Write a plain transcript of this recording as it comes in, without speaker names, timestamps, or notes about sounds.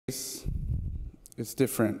is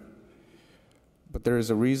different. But there is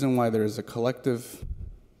a reason why there is a collective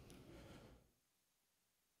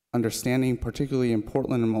understanding, particularly in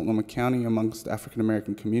Portland and Multnomah County amongst African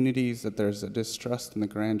American communities, that there's a distrust in the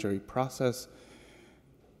grand jury process.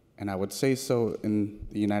 And I would say so in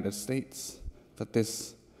the United States, that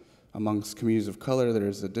this, amongst communities of color, there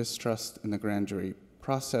is a distrust in the grand jury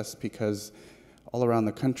process because all around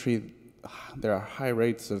the country, there are high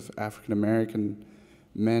rates of African American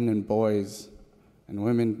men and boys and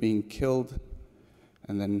women being killed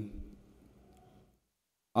and then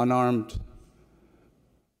unarmed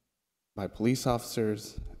by police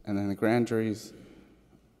officers, and then the grand juries,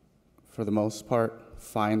 for the most part,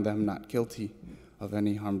 find them not guilty of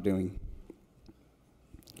any harm doing.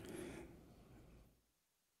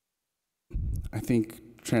 I think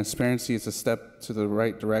transparency is a step to the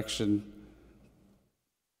right direction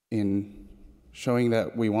in showing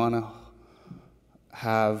that we want to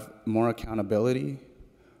have more accountability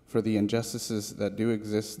for the injustices that do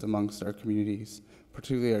exist amongst our communities,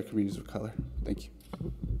 particularly our communities of color. Thank you.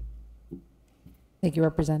 Thank you,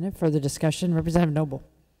 Representative. Further discussion, Representative Noble.